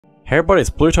Hey everybody, it's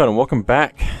BlueToad and welcome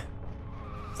back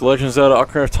to the Legend of Zelda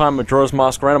Ocarina of Time Majora's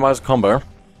Mask randomizer combo.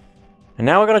 And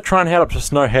now we're going to try and head up to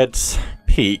Snowhead's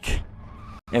Peak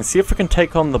and see if we can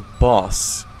take on the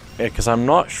boss. Because I'm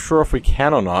not sure if we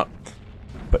can or not.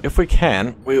 But if we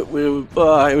can, it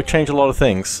would change a lot of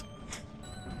things.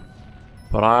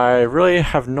 But I really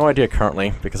have no idea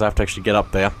currently, because I have to actually get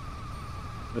up there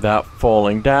without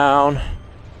falling down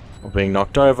or being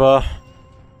knocked over,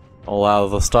 all out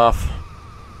of the stuff.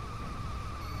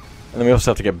 And then we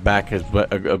also have to get back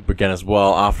again as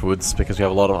well afterwards, because we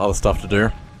have a lot of other stuff to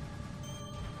do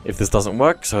if this doesn't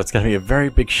work, so it's going to be a very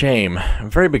big shame. A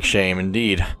very big shame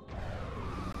indeed.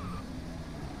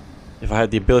 If I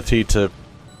had the ability to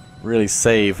really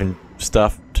save and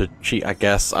stuff to cheat, I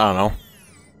guess, I don't know,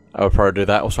 I would probably do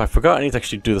that. Also, I forgot I need to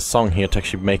actually do the song here to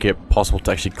actually make it possible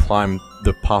to actually climb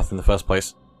the path in the first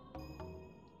place.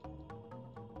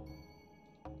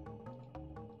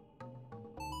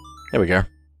 There we go.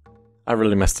 I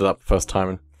really messed it up the first time,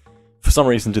 and for some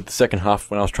reason did the second half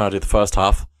when I was trying to do the first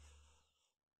half.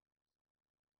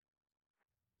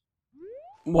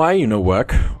 Why, you know,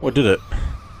 work? Or did it?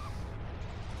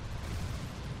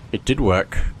 It did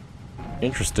work.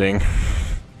 Interesting.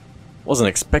 Wasn't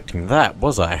expecting that,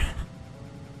 was I?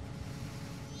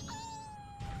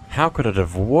 How could it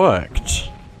have worked?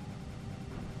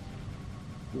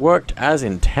 Worked as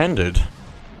intended?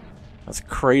 That's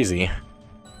crazy.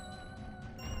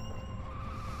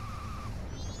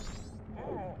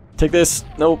 Take this.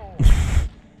 Nope.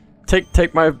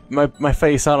 take my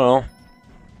face. I don't know.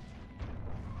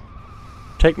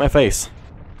 Take my face.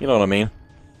 You know what I mean.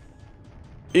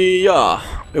 Yeah,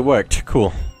 it worked.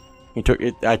 Cool. He took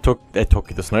it. I took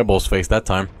the snowball's face that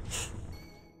time.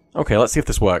 Okay, let's see if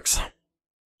this works.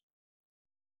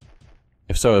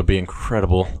 If so, it would be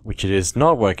incredible. Which it is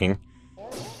not working.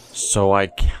 So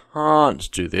I can't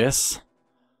do this.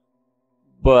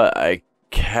 But I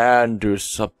can do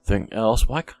something else.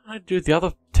 Why can't I do the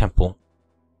other temple?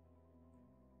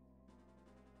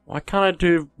 Why can't I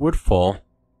do Woodfall?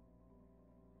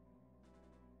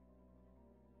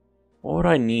 What would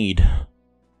I need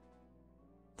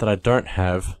that I don't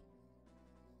have?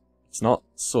 It's not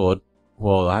sword.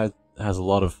 Well, it has a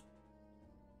lot of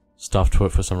stuff to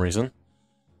it for some reason.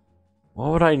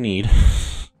 What would I need?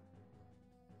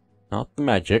 Not the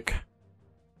magic.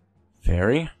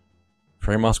 Fairy?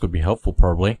 Fairy mask would be helpful,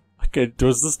 probably. Okay,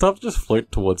 does the stuff just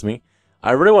float towards me?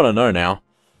 I really want to know now.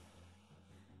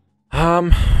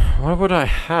 What would I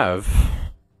have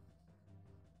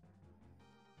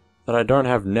that I don't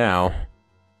have now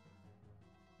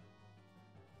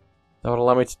that would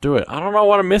allow me to do it? I don't know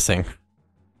what I'm missing.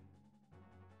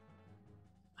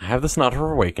 I have the Sonata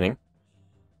Awakening.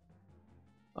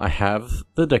 I have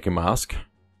the Deku Mask.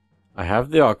 I have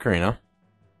the Ocarina.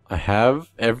 I have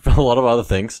a lot of other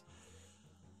things.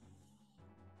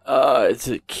 Is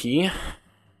it key?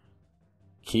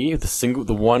 Key?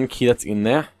 The one key that's in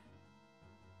there?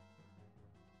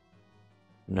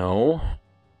 No.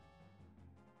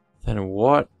 Then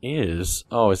what is?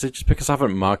 Oh, is it just because I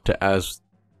haven't marked it as...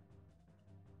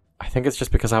 I think it's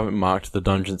just because I haven't marked the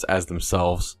dungeons as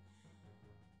themselves.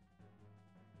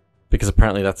 Because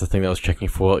apparently that's the thing that I was checking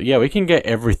for. Yeah, we can get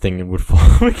everything in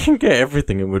Woodfall. We can get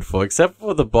everything in Woodfall, except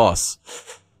for the boss.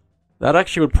 That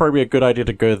actually would probably be a good idea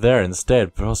to go there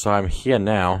instead, but also I'm here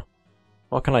now.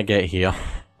 What can I get here?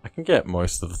 I can get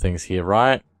most of the things here,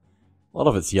 right? A lot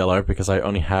of it's yellow because I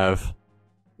only have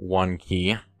one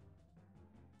key.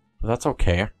 But that's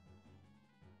okay.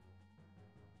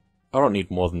 I don't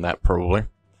need more than that, probably.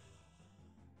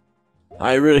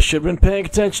 I really should have been paying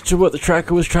attention to what the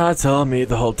tracker was trying to tell me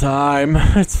the whole time.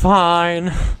 It's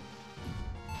fine.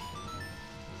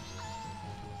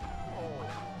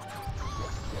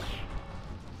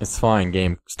 It's fine,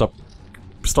 game. Stop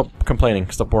complaining.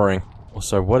 Stop worrying.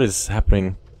 Also, what is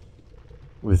happening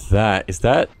with that? Is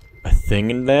that a thing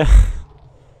in there?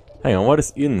 Hang on, what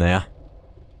is in there?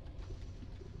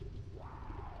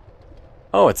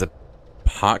 Oh, it's a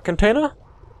heart container?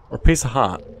 Or a piece of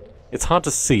heart? It's hard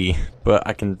to see, but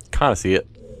I can kind of see it.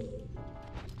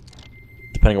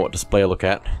 Depending on what display I look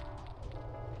at.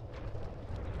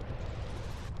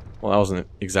 Well, that wasn't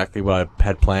exactly what I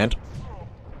had planned.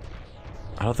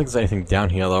 I don't think there's anything down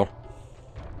here, though.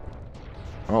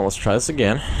 Well, let's try this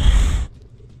again.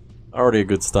 Already a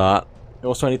good start.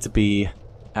 Also, I need to be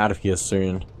out of here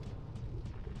soon.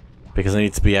 Because I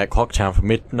need to be at Clocktown for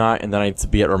midnight, and then I need to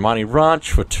be at Romani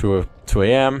Ranch for 2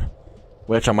 AM.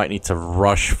 Which I might need to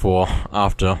rush for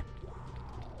after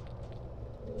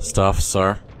stuff,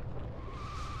 so...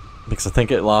 Because I think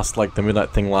it lasts, like, the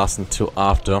midnight thing lasts until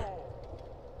after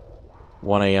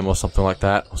 1 AM or something like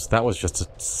that. So that was just a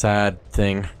sad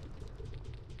thing.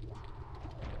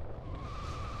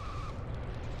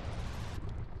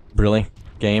 Really?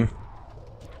 Game?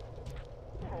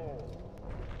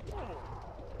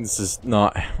 This is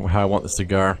not how I want this to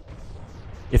go.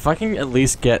 If I can at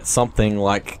least get something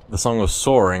like the Song of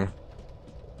Soaring,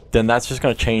 then that's just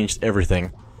gonna change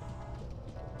everything.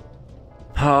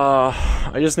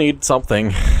 I just need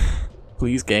something.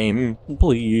 Please, game.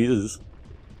 Please.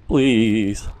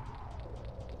 Please.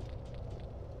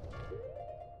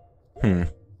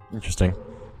 Interesting.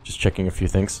 Just checking a few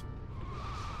things.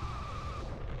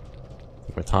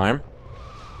 Take my time.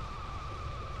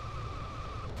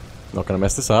 Not gonna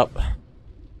mess this up.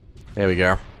 There we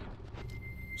go.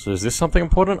 So is this something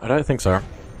important? I don't think so.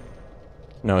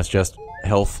 No, it's just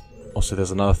health. Also,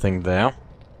 there's another thing there.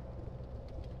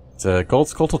 It's a gold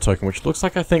sculptor token, which looks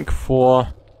like, I think, for...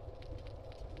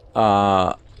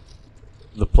 the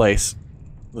place.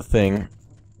 The thing.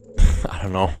 I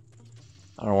don't know.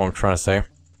 I don't know what I'm trying to say.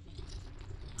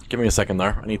 Give me a second, though.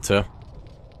 I need to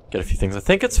get a few things. I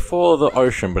think it's for the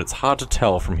ocean, but it's hard to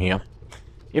tell from here.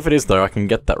 If it is, though, I can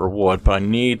get that reward, but I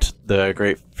need the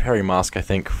Great Fairy Mask, I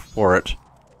think, for it.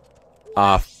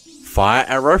 Fire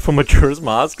Arrow for Majora's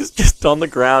Mask is just on the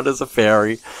ground as a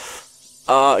fairy.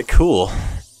 Cool.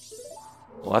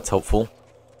 Well, that's helpful,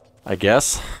 I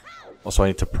guess. Also, I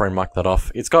need to probably mark that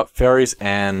off. It's got fairies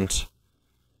and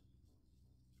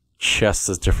chests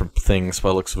as different things by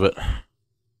the looks of it,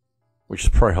 which is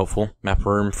probably helpful. Map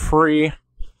room free.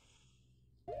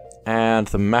 And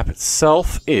the map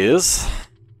itself is...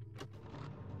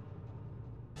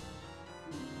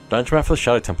 Dungeon map for the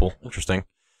Shadow Temple. Interesting.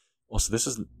 Also, this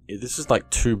is like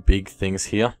two big things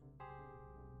here.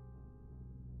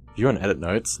 View and edit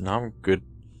notes. No, I'm good.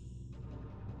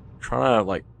 I'm trying to,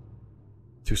 like,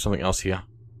 do something else here.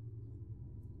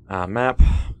 Map.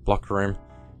 Block room.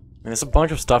 And there's a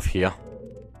bunch of stuff here.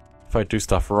 If I do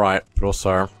stuff right, but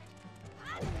also...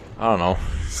 I don't know.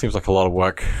 Seems like a lot of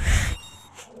work.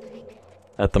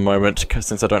 At the moment,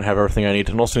 since I don't have everything I need.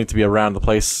 And also need to be around the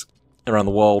place, around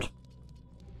the world,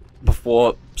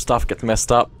 before stuff gets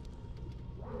messed up.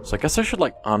 So I guess I should,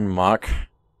 like, unmark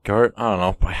goat. I don't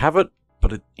know. I have it,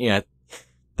 but it, yeah,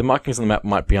 the markings on the map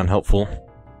might be unhelpful.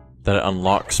 That it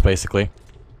unlocks, basically.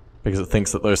 Because it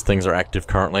thinks that those things are active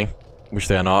currently, which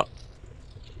they are not.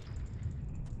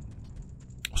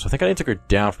 So I think I need to go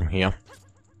down from here.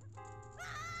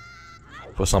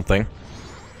 For something.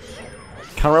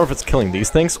 Can't remember if it's killing these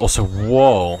things. Also,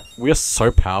 whoa. We are so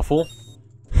powerful.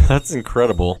 That's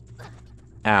incredible.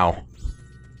 Ow.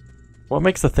 What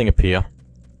makes the thing appear?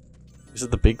 Is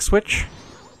it the big switch?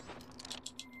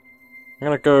 I'm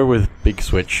gonna go with big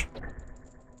switch.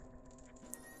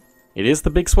 It is the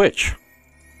big switch.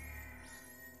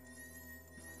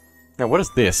 Now, what is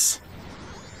this?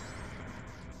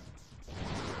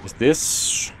 Is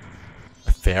this...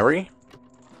 a fairy?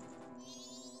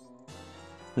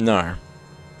 No.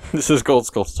 This is gold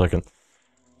sculptor token.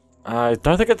 I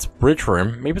don't think it's bridge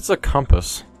room. Maybe it's a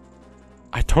compass.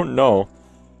 I don't know.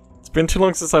 It's been too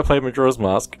long since I played Majora's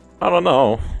Mask. I don't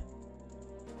know.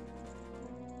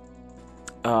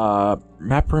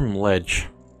 Map room ledge.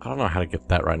 I don't know how to get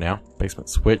that right now. Basement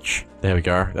switch. There we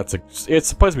go. That's a... It's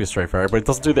supposed to be a straight fairy, but it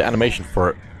doesn't do the animation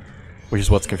for it. Which is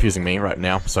what's confusing me right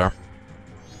now, so...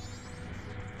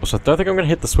 Also, I don't think I'm gonna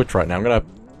hit the switch right now. I'm gonna...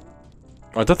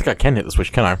 I don't think I can hit the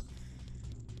switch, can I?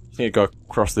 Just need to go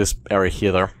across this area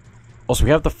here, though. Also,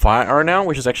 we have the fire arrow now,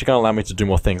 which is actually gonna allow me to do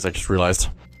more things, I just realized.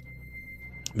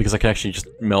 Because I can actually just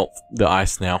melt the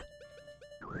ice now.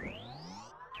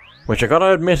 Which I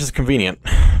gotta admit is convenient.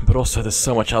 But also, there's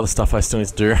so much other stuff I still need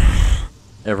to do.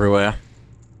 Everywhere.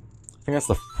 I think that's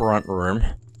the front room.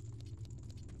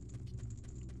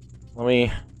 Let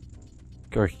me...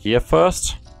 go here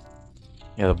first.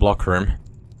 Yeah, the block room.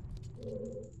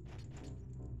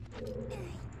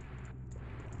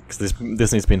 Because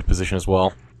this needs to be in position as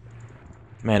well.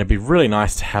 Man, it'd be really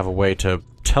nice to have a way to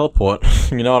teleport.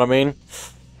 You know what I mean?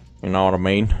 You know what I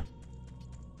mean?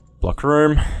 Block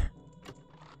room.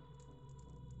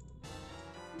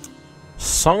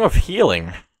 Song of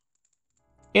Healing.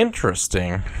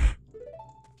 Interesting.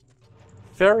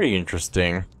 Very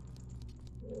interesting.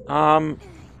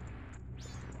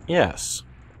 Yes.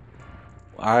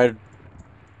 I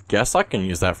guess I can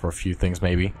use that for a few things,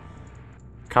 maybe.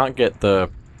 Can't get the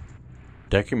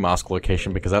Deku Mask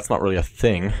location because that's not really a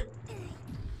thing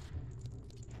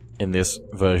in this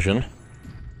version.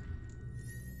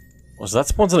 Oh, so that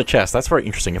spawns in a chest. That's very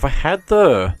interesting. If I had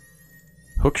the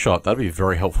hookshot, that'd be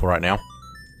very helpful right now.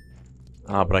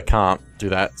 But I can't do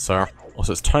that, so...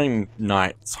 Also, it's turning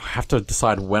night, so I have to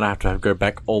decide when I have to go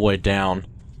back all the way down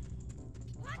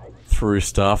through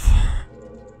stuff.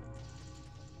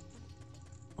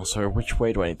 Also, which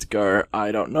way do I need to go?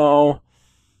 I don't know.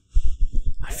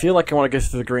 I feel like I want to go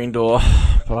through the green door,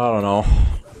 but I don't know.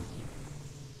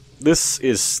 This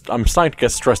is... I'm starting to get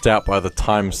stressed out by the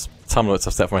time limits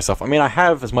I've set for myself. I mean, I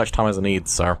have as much time as I need,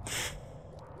 so...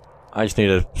 I just need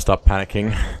to stop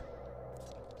panicking.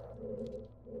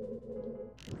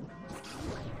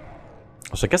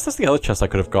 So I guess that's the other chest I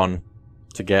could have gone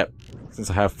to get,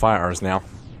 since I have fire arrows now.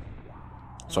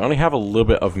 So I only have a little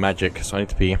bit of magic, so I need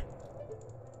to be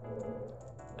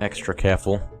extra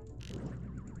careful.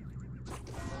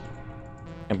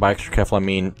 And by extra careful, I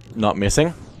mean not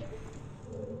missing.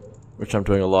 Which I'm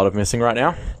doing a lot of missing right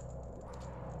now.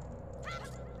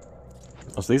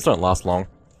 Oh, so these don't last long.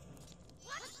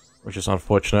 Which is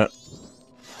unfortunate.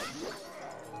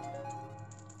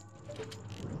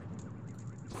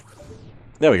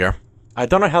 There we go. I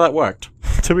don't know how that worked,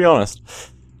 to be honest.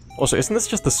 Also, isn't this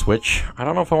just the switch? I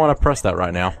don't know if I want to press that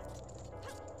right now.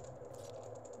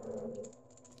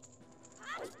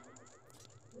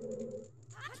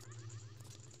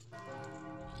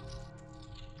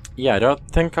 Yeah, I don't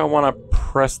think I want to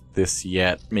press this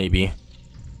yet, maybe.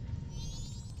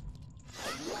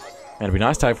 And it'd be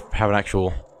nice to have an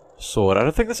actual sword. I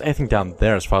don't think there's anything down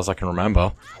there as far as I can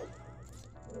remember.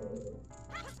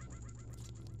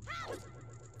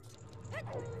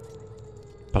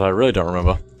 But I really don't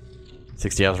remember.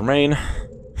 60 hours remain.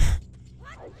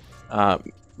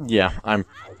 Yeah, I'm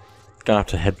gonna have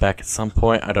to head back at some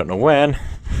point. I don't know when.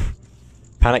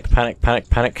 Panic, panic,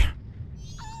 panic, panic.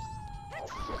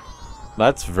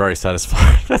 That's very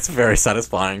satisfying. That's very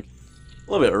satisfying.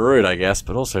 A little bit rude, I guess,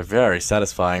 but also very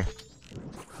satisfying.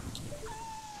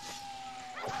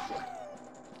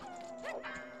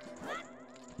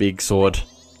 Big sword.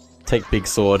 Take big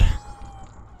sword.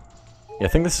 Yeah, I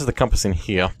think this is the compass in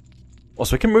here.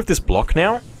 Also, we can move this block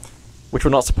now, which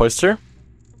we're not supposed to,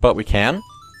 but we can.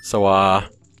 So,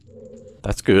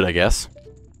 that's good, I guess.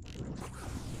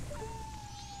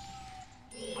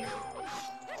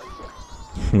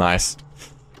 Nice.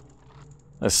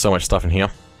 There's so much stuff in here.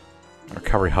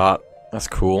 Recovery heart. That's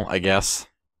cool, I guess.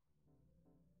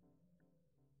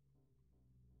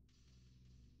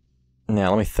 Now,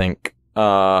 let me think.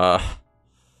 I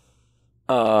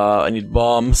need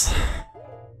bombs.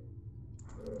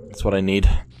 That's what I need.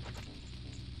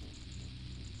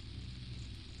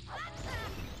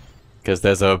 Because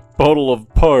there's a bottle of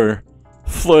Poe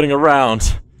floating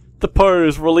around. The Poe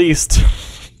is released.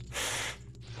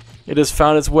 It has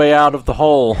found its way out of the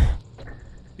hole.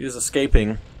 It is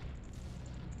escaping.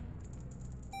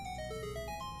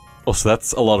 Also,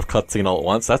 that's a lot of cutscene all at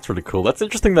once. That's really cool. That's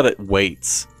interesting that it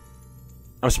waits.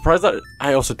 I'm surprised that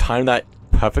I also timed that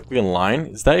perfectly in line.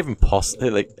 Is that even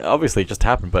possible? Like, obviously it just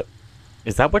happened, but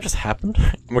is that what just happened?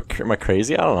 Am I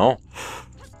crazy? I don't know.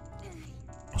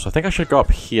 So I think I should go up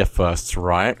here first,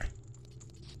 right?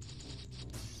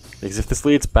 Because if this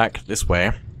leads back this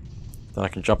way, then I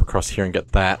can jump across here and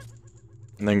get that.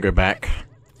 And then go back.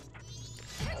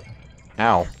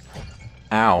 Ow.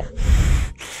 Ow.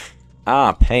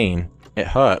 Ah, pain. It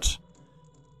hurt.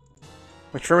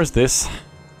 Which room is this?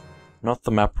 Not the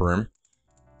map room.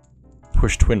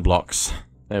 Push twin blocks.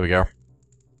 There we go.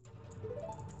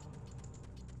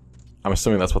 I'm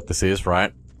assuming that's what this is,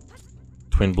 right?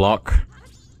 Twin block.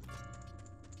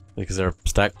 Because they're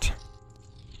stacked.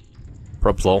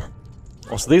 Probs lol.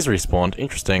 Also, these respawned.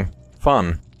 Interesting.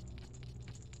 Fun.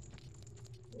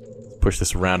 Push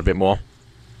this around a bit more.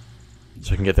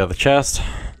 So we can get the other chest.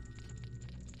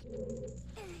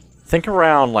 I think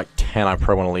around like 10 I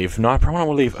probably want to leave. No, I probably want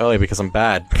to leave early because I'm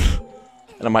bad.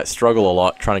 And I might struggle a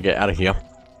lot trying to get out of here.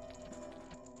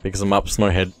 Because I'm up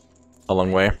Snowhead a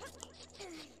long way.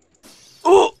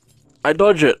 Oh! I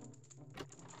dodge it!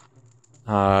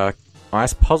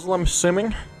 Ice puzzle, I'm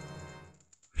assuming?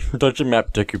 Dungeon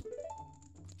map Deku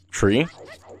tree,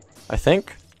 I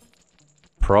think?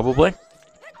 Probably.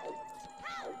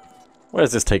 Where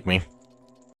does this take me?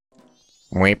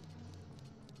 Weep.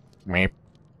 Weep.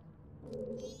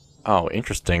 Oh,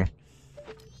 interesting.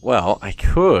 Well, I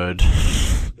could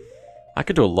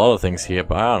do a lot of things here,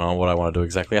 but I don't know what I want to do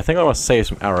exactly. I think I want to save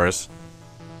some arrows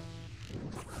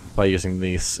by using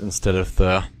these instead of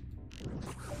the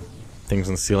things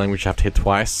in the ceiling, which I have to hit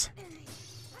twice.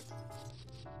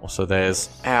 Also, there's...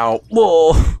 Ow!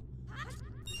 Whoa!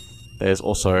 There's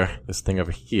also this thing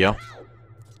over here,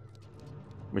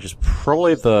 which is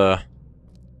probably the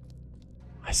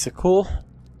icicle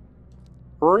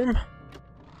room?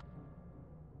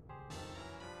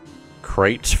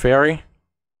 Crate fairy?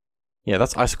 Yeah,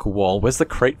 that's icicle wall. Where's the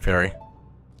crate fairy?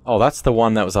 Oh, that's the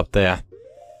one that was up there.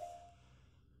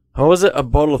 Oh, was it a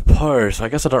bottle of Poe? So I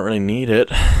guess I don't really need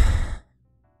it.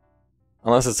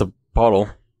 Unless it's a bottle.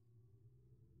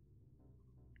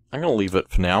 I'm gonna leave it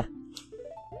for now.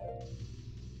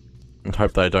 and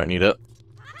hope that I don't need it.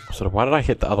 So why did I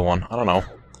hit the other one? I don't know.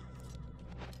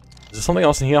 Is there something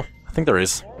else in here? I think there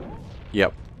is.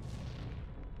 Yep.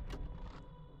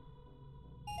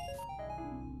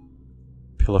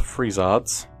 Pillar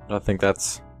Freezards. I don't think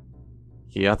that's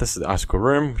here. This is the icicle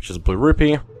room, which is a blue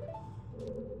rupee.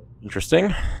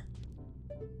 Interesting.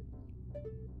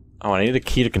 Oh, I need a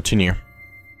key to continue.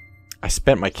 I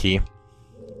spent my key.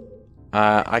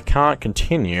 I can't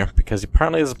continue because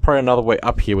apparently there's probably another way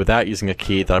up here without using a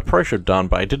key that I probably should have done,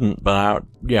 but I didn't. But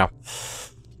yeah.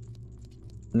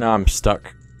 Now I'm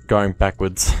stuck going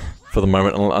backwards for the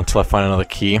moment until I find another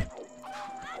key.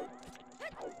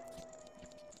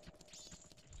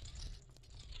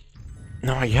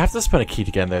 No, you have to spend a key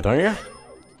to get in there, don't you?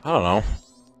 I don't know.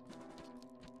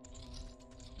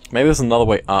 Maybe there's another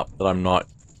way up that I'm not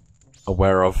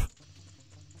aware of.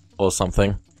 Or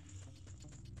something.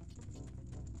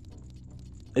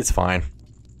 It's fine.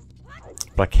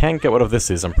 But I can get whatever this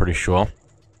is, I'm pretty sure.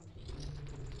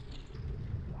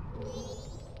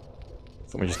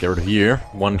 So let me just get rid of you.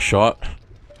 One shot.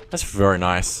 That's very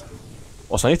nice.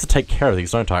 Also, I need to take care of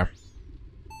these, don't I?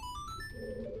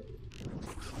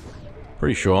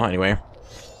 Pretty sure, anyway.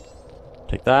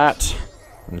 Take that.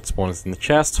 And it spawns in the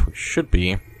chest, which should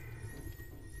be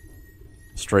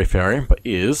Stray Fairy, but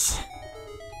is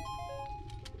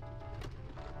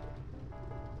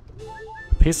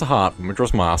a piece of heart from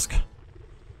Majora's Mask.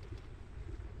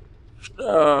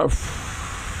 No,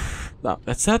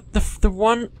 is that the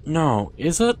one? No,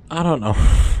 is it? I don't know.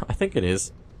 I think it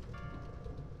is.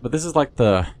 But this is like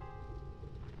the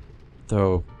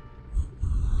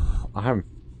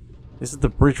this is the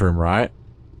bridge room, right?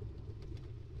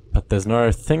 But there's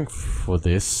no thing for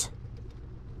this.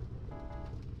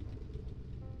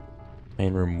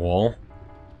 Main room wall.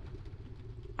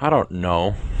 I don't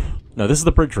know. No, this is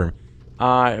the bridge room.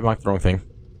 I marked the wrong thing.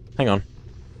 Hang on.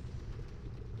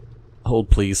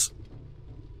 Hold, please.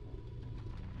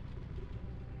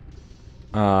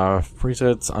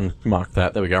 Freezers, unmark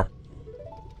that. There we go.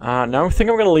 Now I think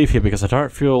I'm gonna leave here because I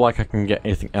don't feel like I can get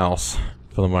anything else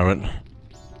for the moment.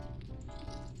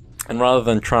 And rather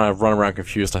than trying to run around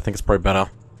confused, I think it's probably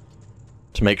better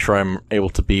to make sure I'm able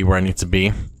to be where I need to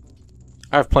be.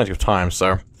 I have plenty of time,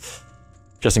 so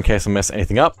just in case I mess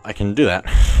anything up, I can do that.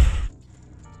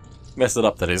 Mess it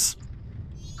up, that is.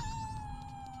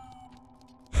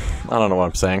 I don't know what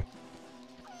I'm saying.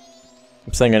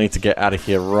 I'm saying I need to get out of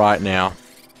here right now.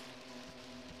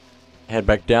 Head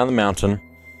back down the mountain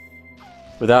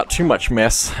without too much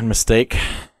mess and mistake.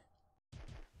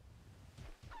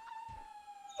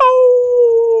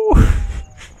 Oh!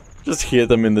 Just hear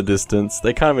them in the distance.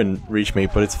 They can't even reach me,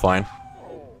 but it's fine.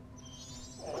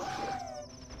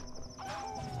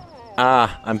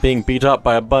 Ah, I'm being beat up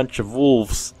by a bunch of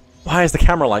wolves. Why is the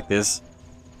camera like this?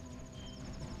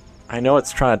 I know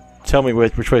it's trying to tell me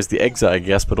which way is the exit, I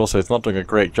guess, but also it's not doing a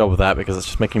great job of that because it's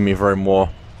just making me very more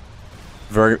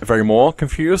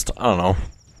confused. I don't know.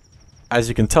 As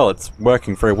you can tell, it's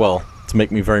working very well to make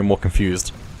me very more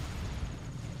confused.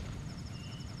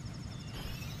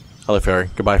 Hello, fairy.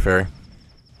 Goodbye, fairy.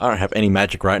 I don't have any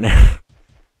magic right now.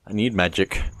 I need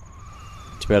magic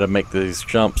to be able to make these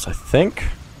jumps, I think.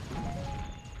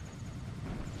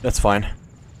 That's fine.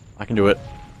 I can do it.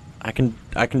 I can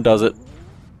does it.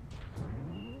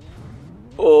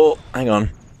 Oh, hang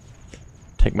on.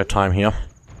 Take my time here.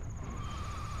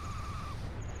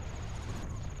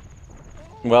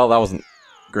 Well, that wasn't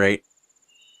great.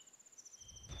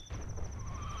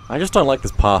 I just don't like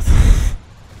this path.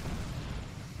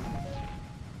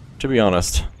 To be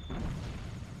honest.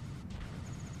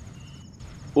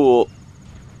 Oh.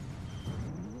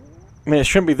 I mean, it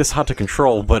shouldn't be this hard to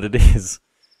control, but it is.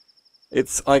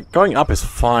 It's like, going up is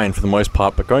fine for the most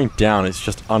part, but going down is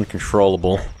just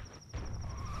uncontrollable.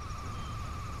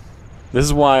 This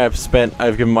is why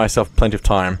I've given myself plenty of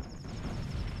time.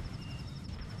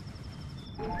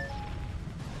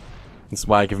 This is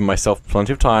why I've given myself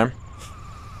plenty of time.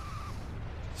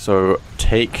 So,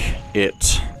 take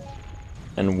it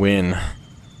and win. I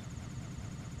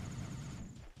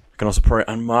can also probably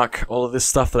unmark all of this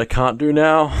stuff that I can't do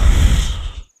now.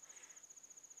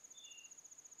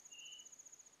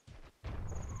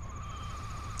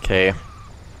 Okay.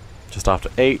 Just after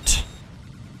 8.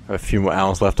 I have a few more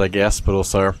hours left, I guess, but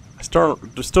also I still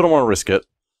don't want to risk it.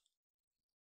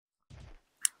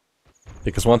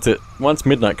 Because once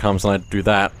midnight comes and I do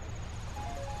that,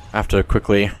 I have to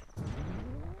quickly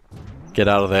get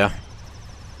out of there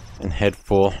and head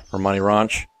for Romani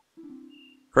Ranch.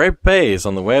 Great Bay is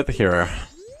on the way of the hero.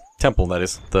 Temple, that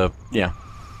is. Yeah.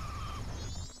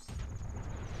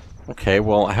 Okay,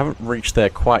 well, I haven't reached there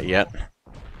quite yet.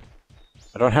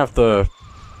 I don't have the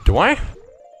Do I?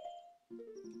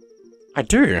 I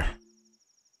do.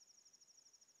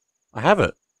 I have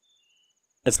it.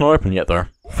 It's not open yet though,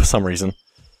 for some reason.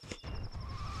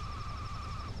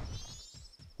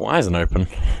 Why isn't it open?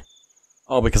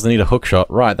 Oh, because I need a hook shot.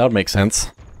 Right, that would make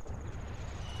sense.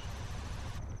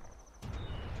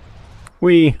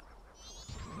 Whee!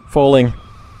 Falling.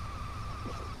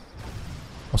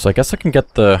 Also, I guess I can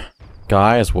get the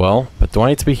guy as well, but do I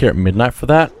need to be here at midnight for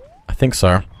that? I think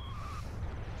so.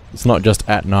 It's not just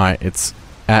at night, it's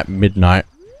at midnight.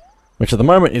 Which at the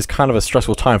moment is kind of a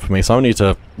stressful time for me, so I need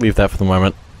to leave that for the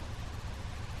moment.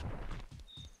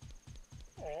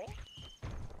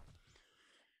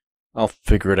 I'll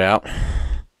figure it out.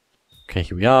 Okay,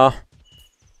 here we are.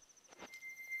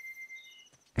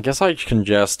 I guess I can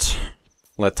just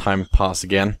let time pass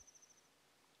again.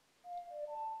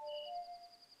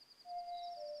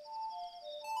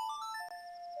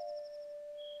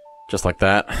 Just like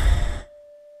that.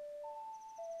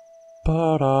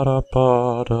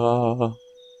 Ba-da-da-ba-da.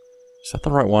 Is that the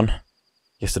right one?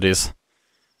 Yes, it is.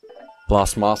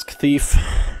 Blast Mask Thief.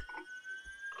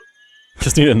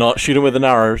 Just need to not shoot him with an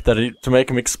arrow to make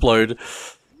him explode.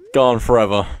 Gone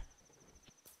forever.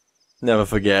 Never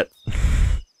forget.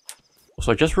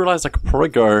 Also, I just realized I could probably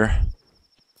go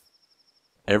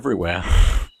everywhere.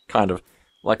 Kind of.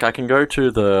 Like, I can go to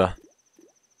the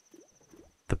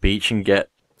beach and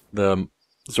get the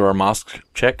Zora mask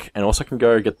check, and also can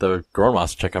go get the Goron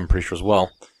mask check, I'm pretty sure, as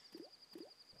well.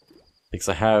 Because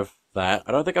I have that.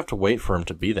 I don't think I have to wait for him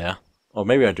to be there. Or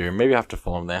maybe I do. Maybe I have to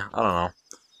follow him there. I don't know.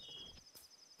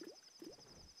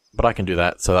 But I can do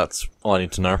that, so that's all I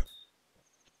need to know.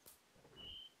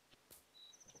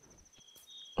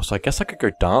 So I guess I could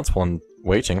go dance while I'm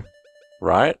waiting,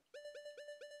 right?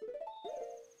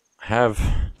 I have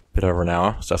a bit over an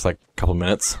hour, so that's like a couple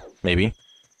minutes, maybe.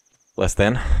 Less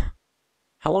than.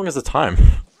 How long is the time?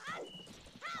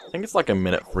 I think it's like a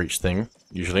minute for each thing,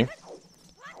 usually.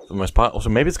 For the most part. Also,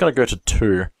 maybe it's gonna go to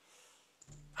 2.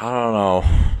 I don't know.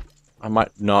 I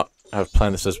might not have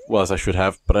planned this as well as I should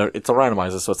have, but it's a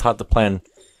randomizer, so it's hard to plan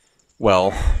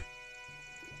well.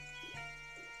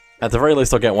 At the very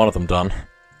least, I'll get one of them done.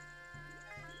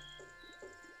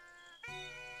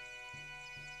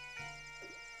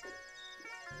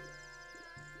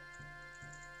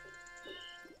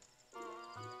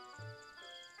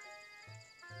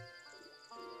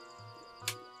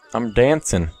 I'm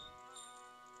dancing.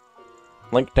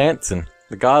 Link dancing.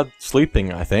 The guard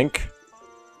sleeping, I think.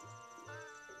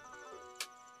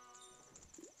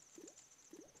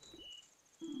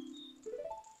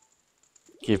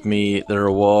 Give me the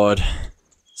reward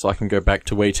so I can go back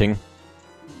to waiting.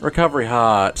 Recovery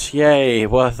heart. Yay,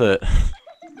 worth it.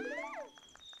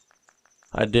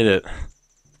 I did it.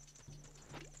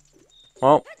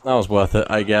 Well, that was worth it,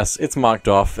 I guess. It's marked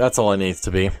off. That's all it needs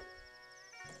to be.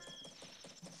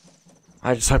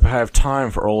 I just hope I have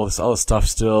time for all of this other stuff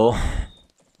still.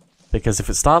 Because if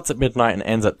it starts at midnight and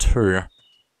ends at 2,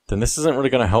 then this isn't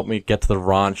really going to help me get to the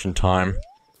ranch in time.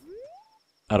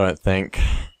 I don't think.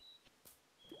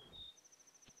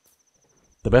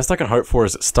 The best I can hope for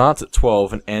is it starts at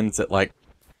 12 and ends at like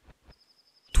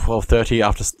 12:30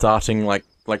 after starting like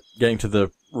getting to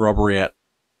the robbery at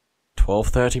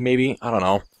 12:30 maybe? I don't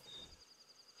know.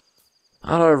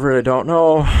 I really don't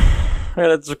know. Yeah,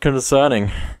 that's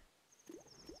concerning.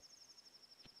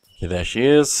 Okay, there she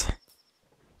is.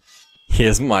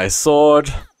 Here's my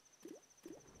sword.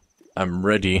 I'm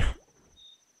ready.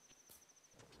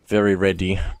 Very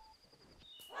ready.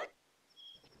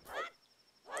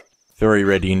 Very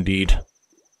ready indeed.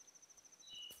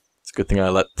 It's a good thing I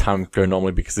let time go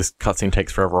normally because this cutscene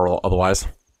takes forever otherwise.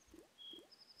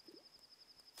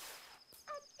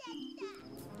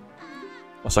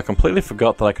 Also, I completely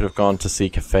forgot that I could have gone to see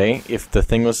Cafe if the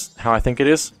thing was how I think it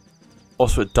is.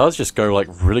 Also, it does just go, like,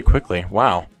 really quickly.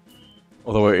 Wow.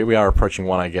 Although we are approaching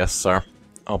 1, I guess, so...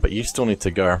 Oh, but you still need to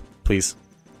go. Please.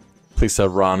 Please, sir,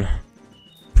 run.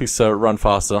 Please, sir, run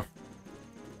faster.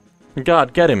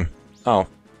 Guard, get him! Oh.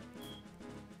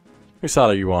 Whose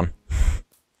side are you on?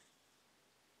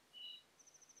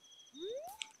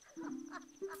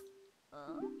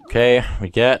 Okay, we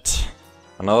get...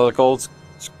 another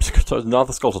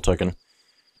Skulltula token.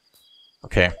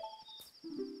 Okay.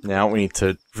 Now we need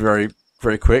to very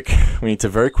quick. We need to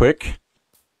very quick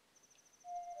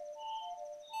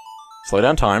slow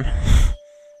down time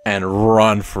and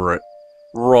run for it.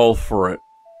 Roll for it.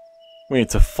 We need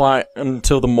to fight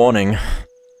until the morning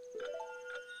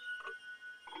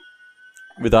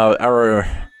with our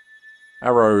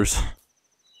arrows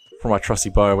from my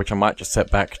trusty bow, which I might just set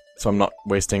back so I'm not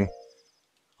wasting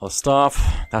other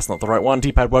stuff. That's not the right one.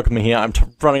 D-pad, work with me here. I'm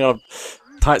running on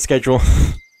a tight schedule.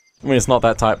 I mean, it's not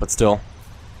that tight, but still.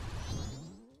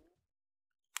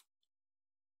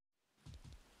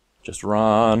 Just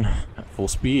run at full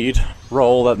speed.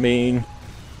 Roll, that mean.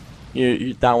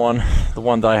 That one. The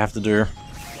one that I have to do.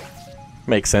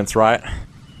 Makes sense, right?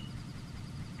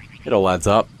 It all adds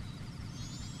up.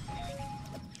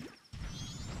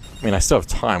 I mean, I still have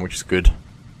time, which is good.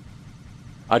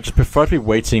 I just prefer to be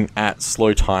waiting at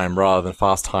slow time rather than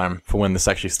fast time for when this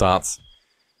actually starts.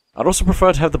 I'd also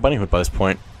prefer to have the bunny hood by this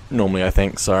point, normally I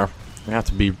think, so I have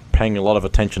to be paying a lot of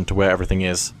attention to where everything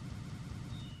is.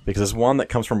 Because there's one that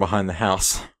comes from behind the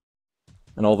house,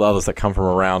 and all the others that come from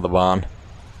around the barn.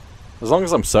 As long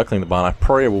as I'm circling the barn, I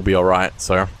probably will be alright,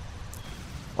 so...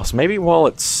 Also, maybe while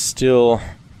it's still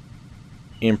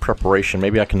in preparation,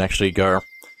 maybe I can actually go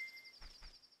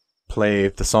play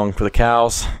the song for the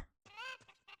cows.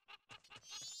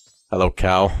 Hello,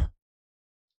 cow.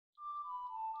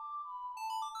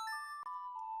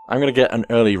 I'm gonna get an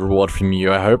early reward from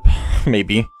you, I hope.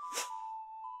 Maybe.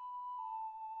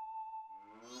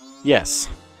 Yes.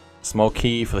 Small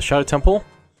key for the Shadow Temple.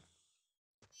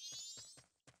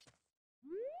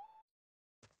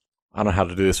 I don't know how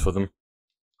to do this for them.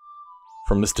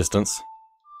 From this distance.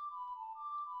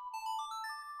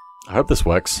 I hope this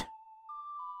works.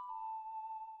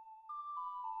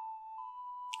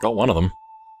 Got one of them.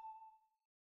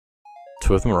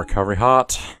 Two of them, a recovery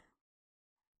heart.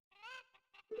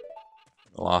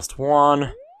 The last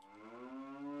one.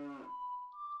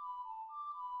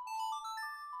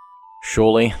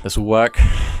 Surely, this will work.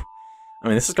 I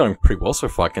mean, this is going pretty well so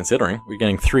far, considering. We're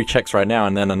getting 3 checks right now,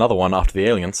 and then another one after the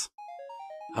aliens.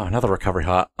 Oh, another recovery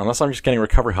heart. Unless I'm just getting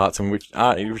recovery hearts, in which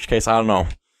case, I don't know.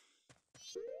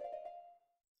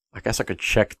 I guess I could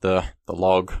check the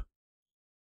log.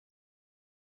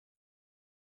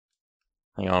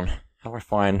 Hang on. How do I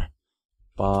find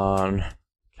barn,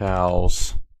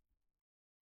 cows,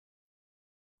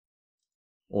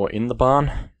 or in the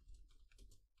barn?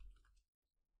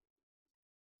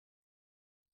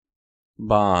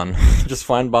 Barn. Just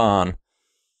find barn.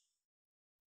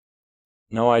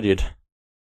 No, I did.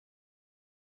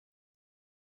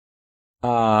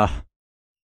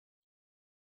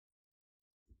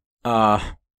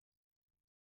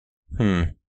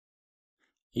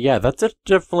 Yeah, that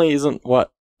definitely isn't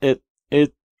what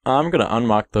I'm gonna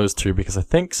unmark those two because I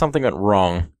think something went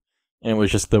wrong. And it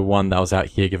was just the one that was out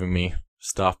here giving me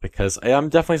stuff because I'm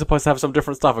definitely supposed to have some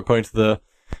different stuff according to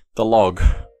the log.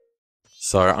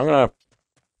 So I'm gonna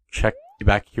check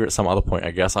back here at some other point, I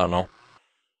guess. I don't know.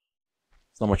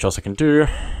 There's not much else I can do.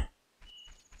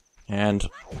 And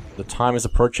the time is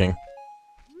approaching.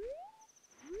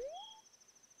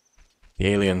 The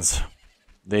aliens.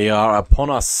 They are upon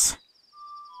us.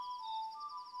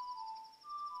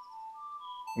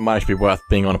 It might actually be worth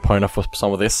being on Epona for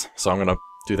some of this, so I'm gonna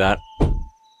do that.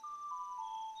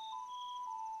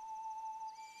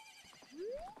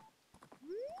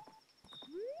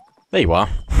 There you are.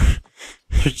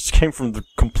 It just came from the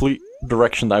complete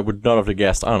direction that I would not have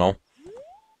guessed. I don't know.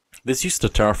 This used to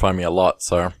terrify me a lot,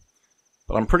 so...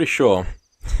 But I'm pretty sure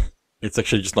it's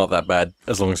actually just not that bad,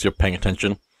 as long as you're paying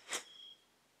attention.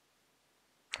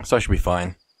 So I should be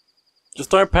fine. Just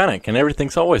don't panic, and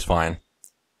everything's always fine.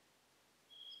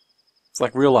 It's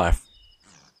like real life.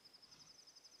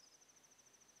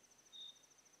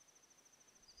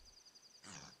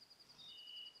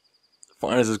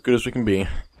 Fine is as good as we can be.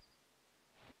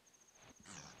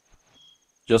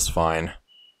 Just fine.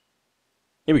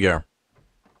 Here we go.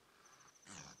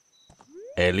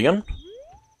 Alien?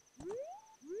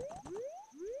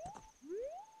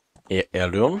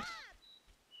 Alien?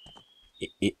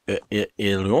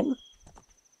 Alien?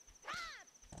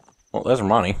 Oh, there's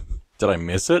Romani. Did I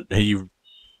miss it? Are you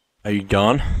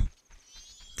gone?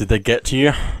 Did they get to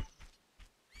you?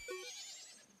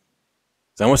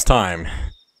 It's almost time.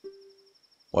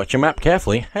 Watch your map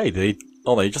carefully. Hey, they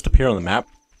just appear on the map.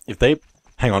 If they...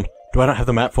 Hang on. Do I not have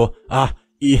the map for... are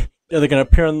they gonna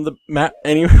appear on the map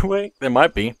anyway? There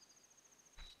might be.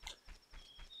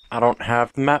 I don't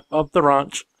have the map of the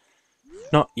ranch.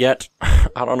 Not yet.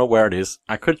 I don't know where it is.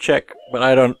 I could check, but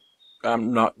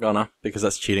I'm not gonna, because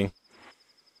that's cheating.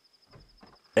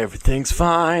 Everything's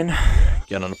fine.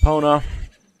 Get on Epona.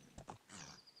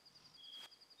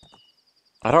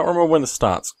 I don't remember when this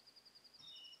starts.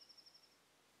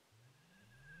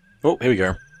 Oh, here we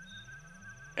go.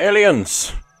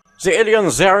 Aliens! The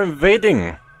aliens, they are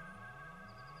invading!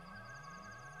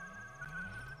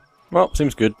 Well,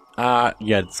 seems good. Yeah,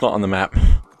 it's not on the map.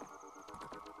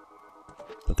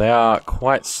 But they are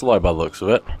quite slow by the looks of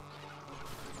it.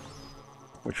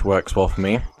 Which works well for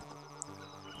me.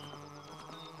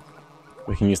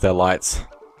 We can use their lights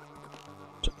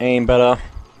to aim better.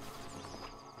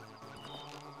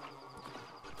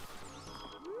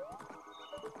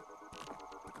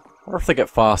 wonder if they get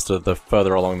faster the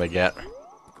further along they get.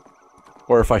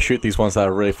 Or if I shoot these ones that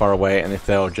are really far away and if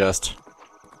they'll just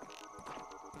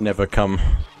never come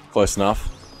close enough.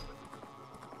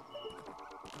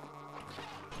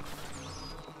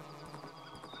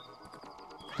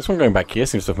 This one going back here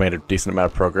seems to have made a decent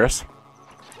amount of progress.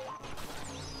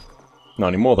 Not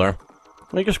anymore though.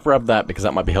 Let me just grab that because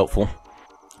that might be helpful.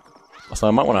 So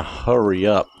I might want to hurry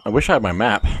up. I wish I had my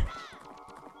map. I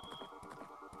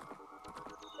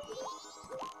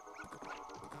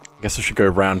guess I should go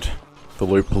around the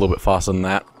loop a little bit faster than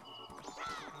that.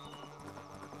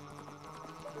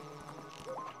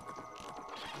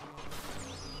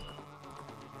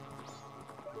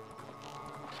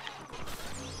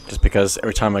 Just because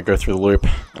every time I go through the loop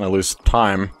and I lose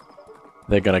time,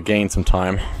 they're gonna gain some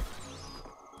time.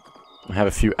 I have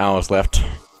a few hours left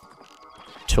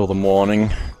till the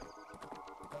morning.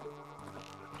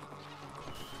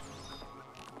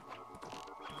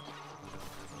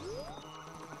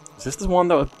 Is this the one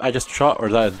that I just shot, or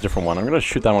is that a different one? I'm gonna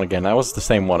shoot that one again. That was the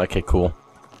same one. Okay, cool.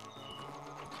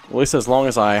 At least as long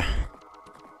as I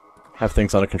have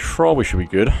things under control, we should be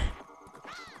good.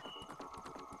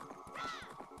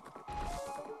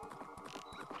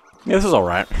 Yeah, this is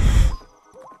alright.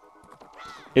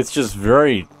 It's just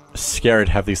very scary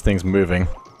to have these things moving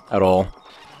at all.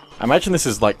 I imagine this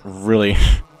is like really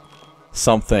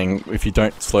something if you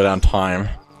don't slow down time.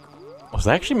 I was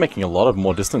actually making a lot of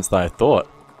more distance than I thought.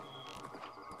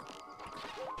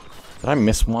 Did I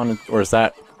miss one, or is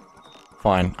that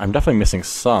fine? I'm definitely missing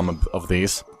some of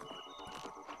these.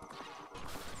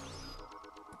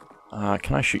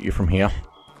 Can I shoot you from here?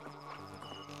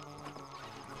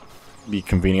 Be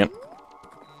convenient.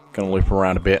 Gonna loop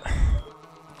around a bit.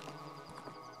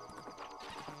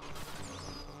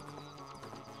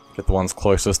 Get the ones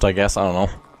closest, I guess. I don't know.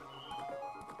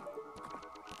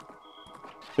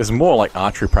 It's more like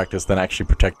archery practice than actually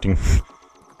protecting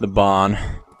the barn.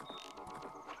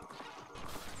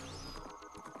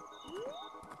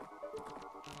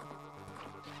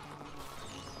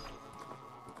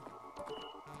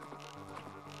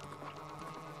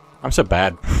 I'm so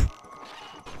bad.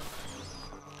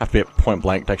 Have to be at point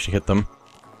blank to actually hit them.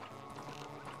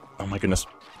 Oh my goodness.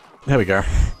 There we go.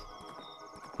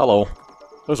 Hello.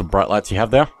 Those are bright lights you have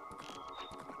there.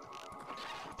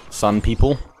 Sun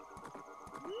people.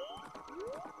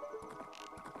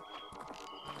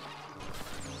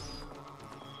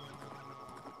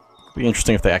 Be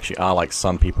interesting if they actually are like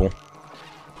sun people.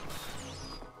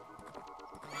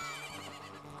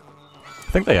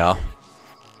 I think they are.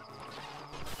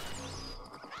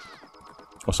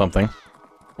 Or something.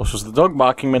 Was the dog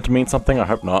barking meant to mean something? I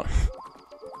hope not.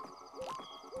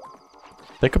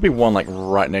 There could be one, like,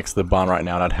 right next to the barn right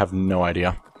now, and I'd have no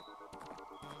idea.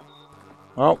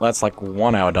 Well, that's like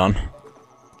 1 hour done.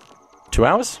 2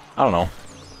 hours? I don't know.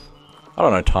 I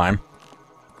don't know time.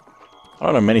 I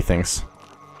don't know many things.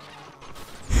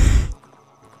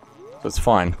 So it's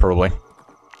fine, probably.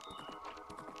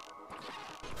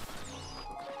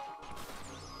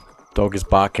 Dog is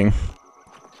barking.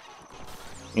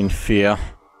 In fear.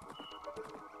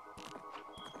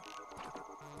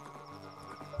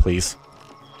 Please.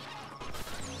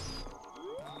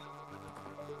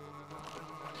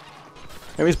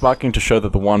 Maybe he's barking to show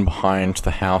that the one behind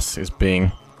the house is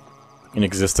being in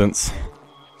existence.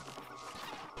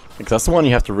 Because that's the one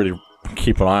you have to really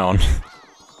keep an eye on.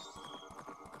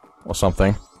 Or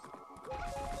something.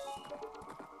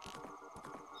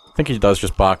 I think he does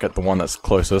just bark at the one that's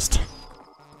closest.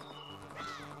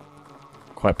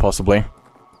 Quite possibly.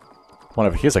 One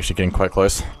over here is actually getting quite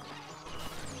close.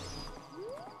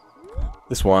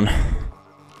 This one. I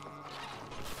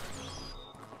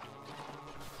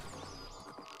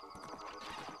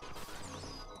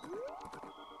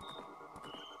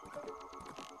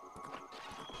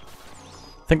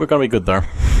think we're gonna be good though.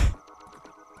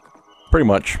 Pretty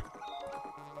much.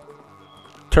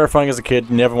 Terrifying as a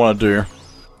kid, never want to do.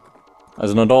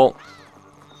 As an adult,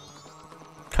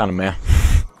 kinda meh.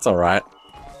 It's alright.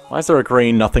 Why is there a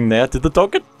green nothing there? Did the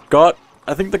dog get got?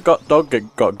 I think the dog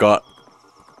got.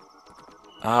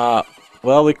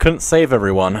 Well, we couldn't save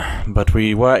everyone, but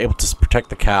we were able to protect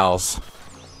the cows.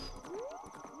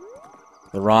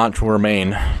 The ranch will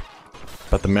remain,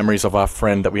 but the memories of our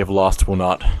friend that we have lost will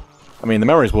not. I mean, the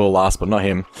memories will last, but not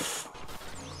him.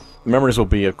 The memories will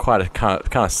be quite a kind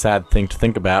of sad thing to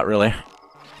think about, really.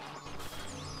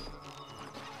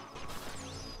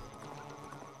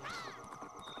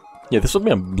 Yeah, this will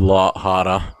be a lot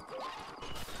harder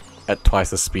at twice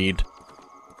the speed.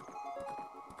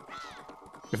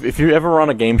 If you ever run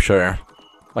a game show,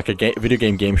 like a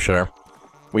video game show,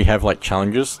 we have like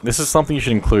challenges. This is something you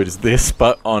should include, is this,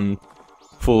 but on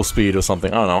full speed or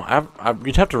something. I don't know.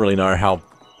 You'd have to really know how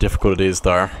difficult it is,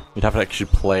 though. You'd have to actually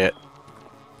play it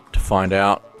to find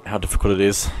out how difficult it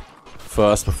is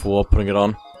first before putting it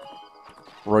on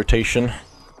rotation.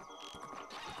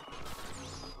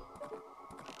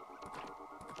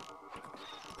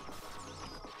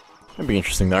 It'd be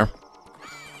interesting, though.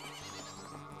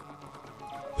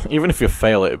 Even if you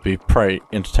fail it, it'd be pretty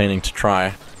entertaining to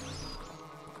try.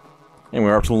 And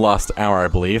we're up to the last hour, I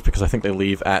believe, because I think they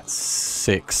leave at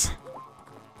 6.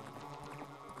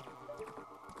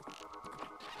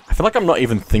 I feel like I'm not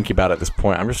even thinking about it at this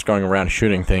point. I'm just going around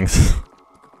shooting things.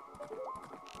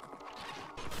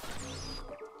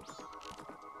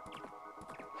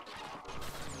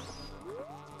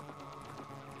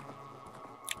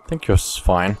 I think you're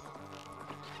fine.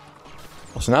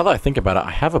 Also, now that I think about it,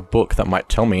 I have a book that might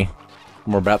tell me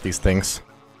more about these things.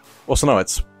 Also, no,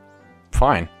 it's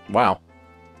fine. Wow.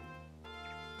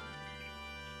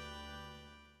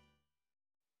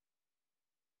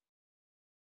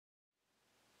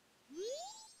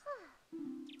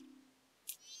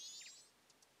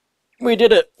 We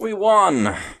did it! We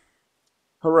won!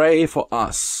 Hooray for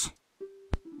us.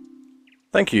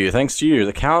 Thank you, thanks to you.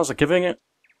 The cows are giving it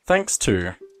thanks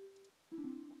to.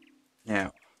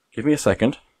 Now, give me a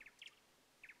second.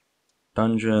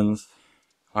 Dungeons,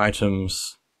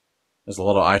 items. There's a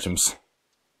lot of items.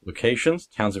 Locations,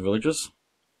 towns and villages.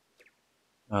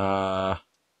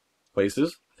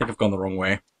 Places. I think I've gone the wrong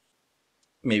way.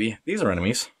 Maybe. These are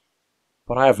enemies.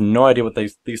 But I have no idea what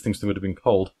these things would have been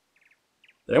called.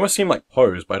 They almost seem like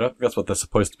Poes, but I don't think that's what they're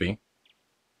supposed to be.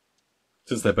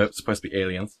 Since they're both supposed to be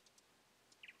aliens.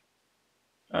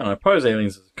 I don't know, Poes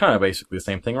aliens is kind of basically the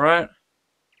same thing, right?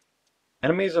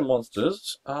 Enemies and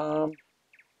monsters. I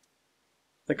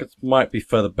think it might be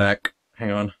further back.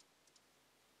 Hang on.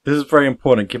 This is very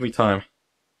important, give me time.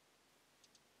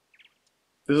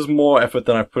 This is more effort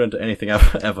than I've put into anything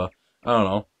ever. I don't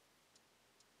know.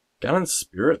 Ganon's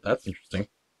spirit? That's interesting.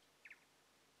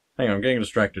 Hang on, I'm getting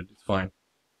distracted. It's fine.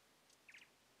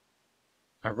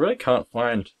 I really can't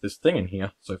find this thing in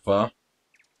here so far.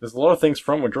 There's a lot of things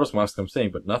from Majora's Mask I'm seeing,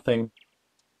 but nothing...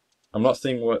 I'm not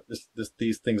seeing what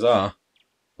these things are.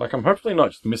 Like, I'm hopefully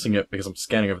not just missing it because I'm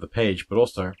scanning over the page, but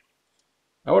also...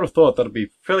 I would have thought that'd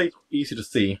be fairly easy to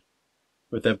see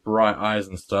with their bright eyes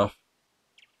and stuff.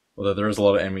 Although there is a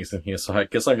lot of enemies in here, so I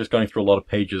guess I'm just going through a lot of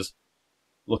pages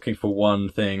looking for one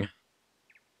thing.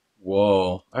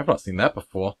 Whoa, I've not seen that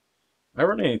before. I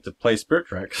really need to play Spirit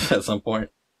Tracks at some point.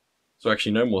 So I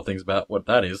actually know more things about what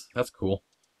that is. That's cool.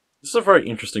 This is a very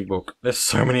interesting book. There's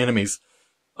so many enemies.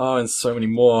 Oh, and so many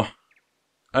more.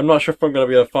 I'm not sure if I'm going to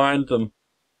be able to find them.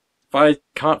 If I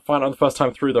can't find it on the first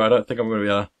time through, though, I don't think I'm going to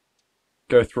be able to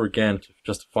go through again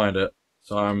just to find it.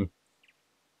 So I'm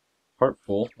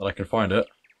hopeful that I can find it.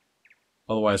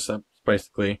 Otherwise, it's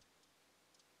basically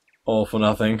all for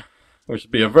nothing. Which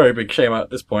would be a very big shame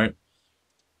at this point.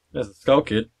 There's the Skull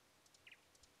Kid.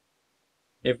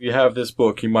 If you have this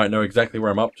book, you might know exactly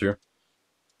where I'm up to.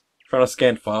 Trying to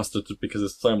scan faster because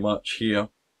there's so much here.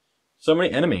 So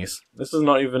many enemies. This is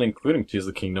not even including Tears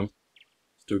of the Kingdom.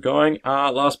 Still going.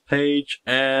 Last page,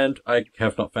 and I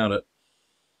have not found it.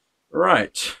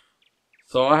 Right.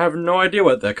 So I have no idea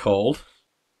what they're called.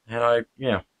 And I,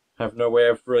 have no way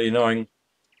of really knowing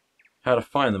how to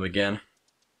find them again.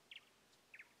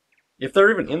 If they're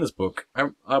even in this book,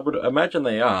 I would imagine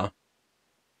they are.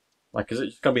 Like, is it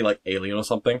just gonna be like Alien or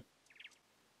something?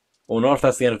 Well, not if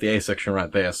that's the end of the A section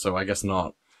right there, so I guess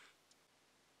not.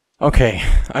 Okay,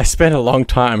 I spent a long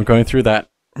time going through that,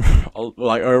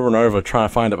 like, over and over trying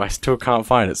to find it, but I still can't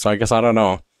find it, so I guess I don't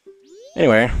know.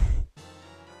 Anyway.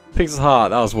 Pixel's Heart,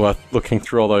 that was worth looking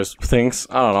through all those things.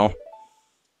 I don't know.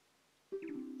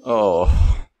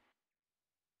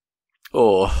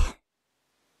 Oh.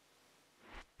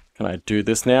 Can I do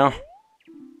this now?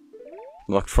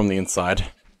 Locked from the inside.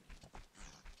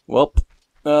 Welp.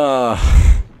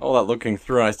 All that looking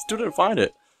through, I still didn't find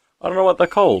it. I don't know what they're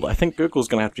called. I think Google's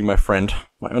gonna have to be my friend.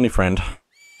 My only friend.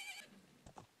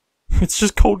 It's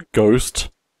just called Ghost.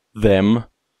 Them.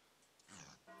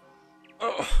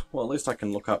 Oh, well, at least I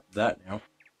can look up that now.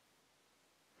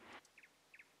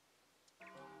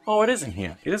 Oh, it is in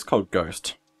here. It is called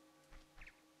Ghost.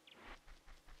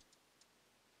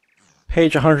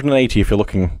 Page 180 if you're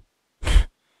looking. I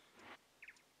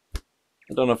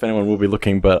don't know if anyone will be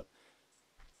looking, but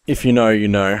if you know, you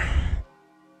know.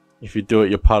 If you do it,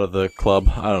 you're part of the club.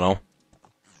 I don't know.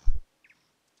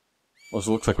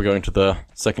 Also, looks like we're going to the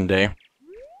second day.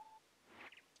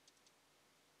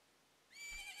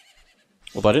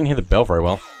 Although I didn't hear the bell very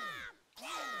well.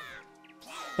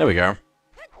 There we go.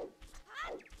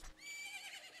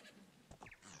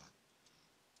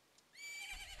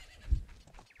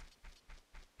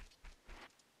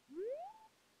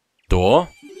 Door?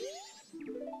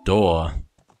 Door.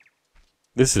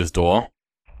 This is door.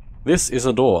 This is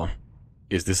a door.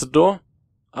 Is this a door?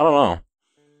 I don't know.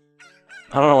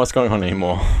 I don't know what's going on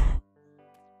anymore.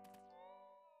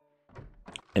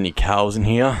 Any cows in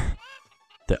here?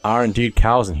 There are indeed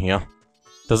cows in here.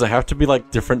 Does it have to be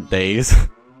like different days?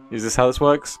 Is this how this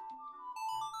works?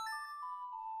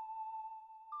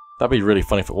 That'd be really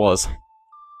funny if it was.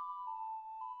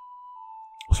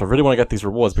 So I really want to get these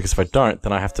rewards, because if I don't,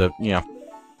 then I have to, you know,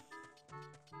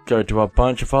 go do a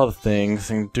bunch of other things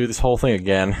and do this whole thing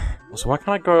again. So why can't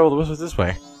I go all the way this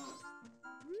way?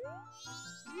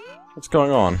 What's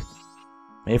going on?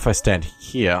 Maybe if I stand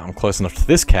here, I'm close enough to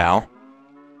this cow.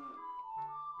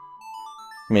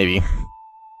 Maybe.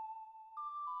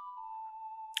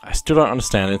 I still don't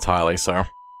understand entirely, so...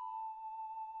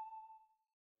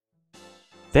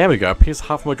 There we go, here's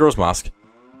half my Majora's Mask.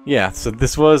 Yeah, so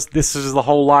this is the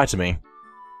whole lie to me.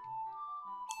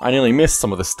 I nearly missed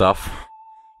some of this stuff.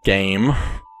 Game.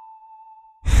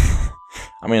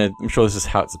 I mean, I'm sure this is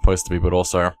how it's supposed to be, but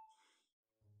also...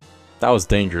 That was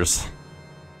dangerous.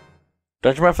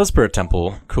 Dungeon map for the Spirit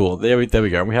Temple. Cool, there we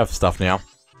go, we have stuff now.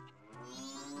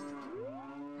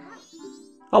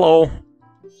 Hello!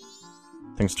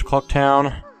 Thanks to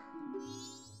Clocktown.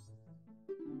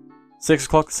 6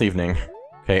 o'clock this evening.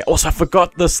 Okay, also I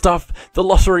forgot the stuff! The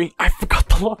lottery! I forgot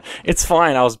the lot! It's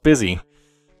fine, I was busy.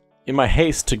 In my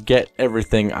haste to get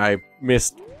everything, I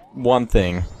missed one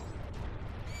thing.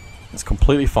 It's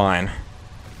completely fine.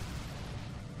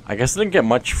 I guess I didn't get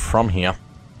much from here.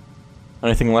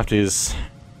 Only thing left is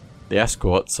the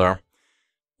escort, so...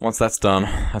 Once that's done,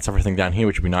 that's everything down here,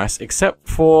 which would be nice. Except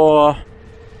for...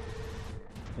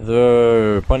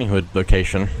 the Bunny Hood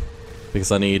location.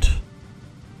 Because I need...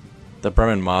 the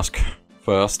Bremen mask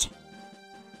first.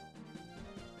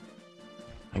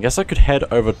 I guess I could head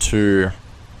over to...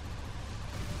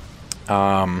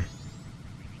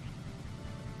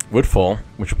 Woodfall,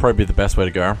 which would probably be the best way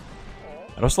to go.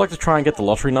 I'd also like to try and get the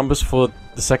lottery numbers for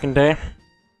the second day.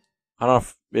 I don't know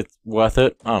if it's worth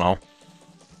it. I don't know.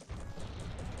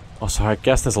 Also, I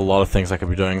guess there's a lot of things I could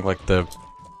be doing, like the...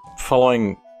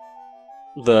 following...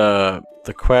 the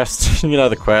quest. You know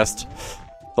the quest.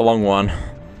 The long one.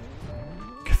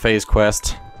 Cafe's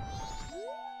quest.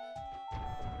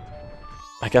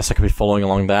 I guess I could be following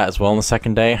along that as well on the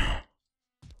second day.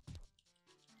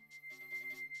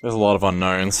 There's a lot of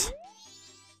unknowns.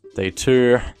 Day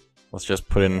 2, let's just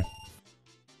put in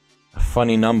a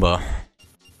funny number.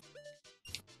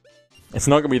 It's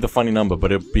not gonna be the funny number,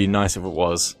 but it'd be nice if it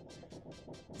was.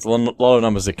 It's a lot of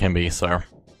numbers it can be, so...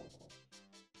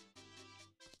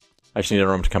 I just need a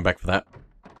room to come back for that.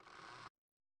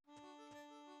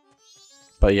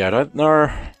 But yeah, I don't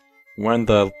know when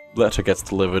the letter gets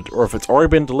delivered, or if it's already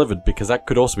been delivered, because that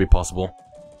could also be possible.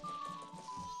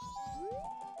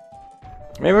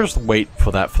 Maybe I'll just wait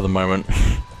for that for the moment.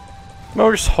 Maybe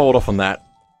I'll just hold off on that,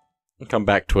 and come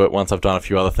back to it once I've done a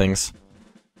few other things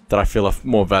that I feel are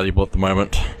more valuable at the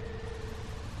moment.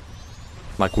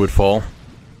 Like Woodfall.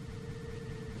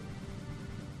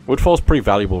 Woodfall's pretty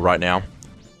valuable right now.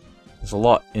 There's a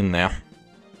lot in there.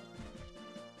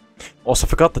 Also,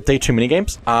 forgot the day 2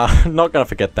 minigames. Not gonna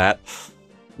forget that.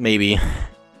 Maybe.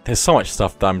 There's so much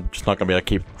stuff that I'm just not gonna be able to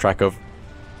keep track of.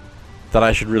 That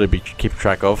I should really be keeping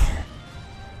track of.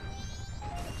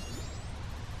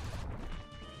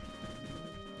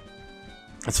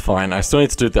 It's fine. I still need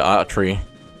to do the archery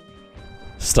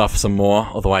stuff some more,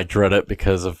 although I dread it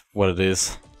because of what it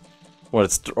is. What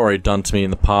it's already done to me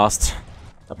in the past,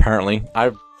 apparently.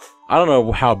 I don't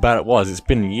know how bad it was. It's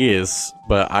been years,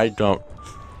 but I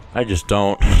just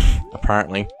don't,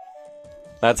 apparently.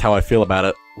 That's how I feel about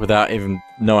it, without even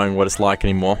knowing what it's like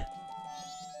anymore.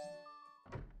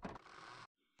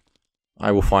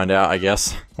 I will find out, I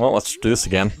guess. Well, let's do this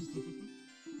again.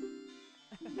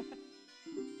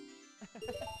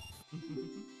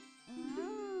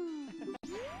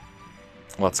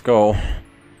 Let's go.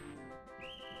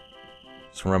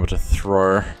 Just remember to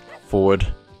throw forward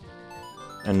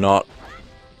and not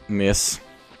miss.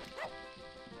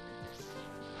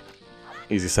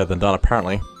 Easy said than done,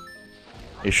 apparently.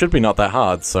 It should be not that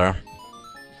hard, so...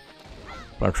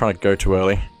 But I'm trying to go too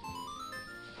early.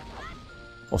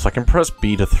 Also, I can press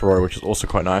B to throw, which is also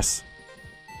quite nice.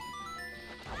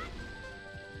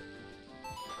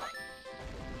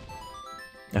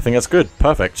 I think that's good.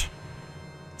 Perfect.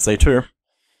 Say 2.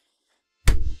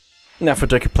 Now for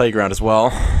Doku Playground as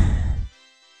well.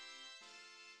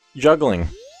 Juggling.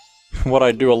 What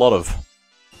I do a lot of.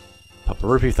 Papa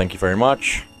Rupee, thank you very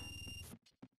much.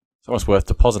 It's almost worth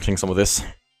depositing some of this.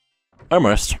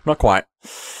 Almost. Not quite.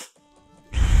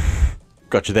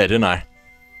 Got you there, didn't I?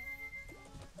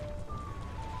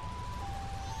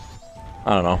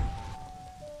 I don't know.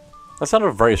 That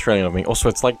sounded very Australian of me. Also,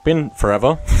 it's like been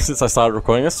forever since I started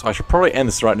recording this, so I should probably end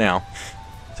this right now.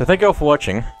 So thank you all for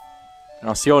watching, and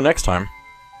I'll see you all next time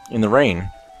in the rain.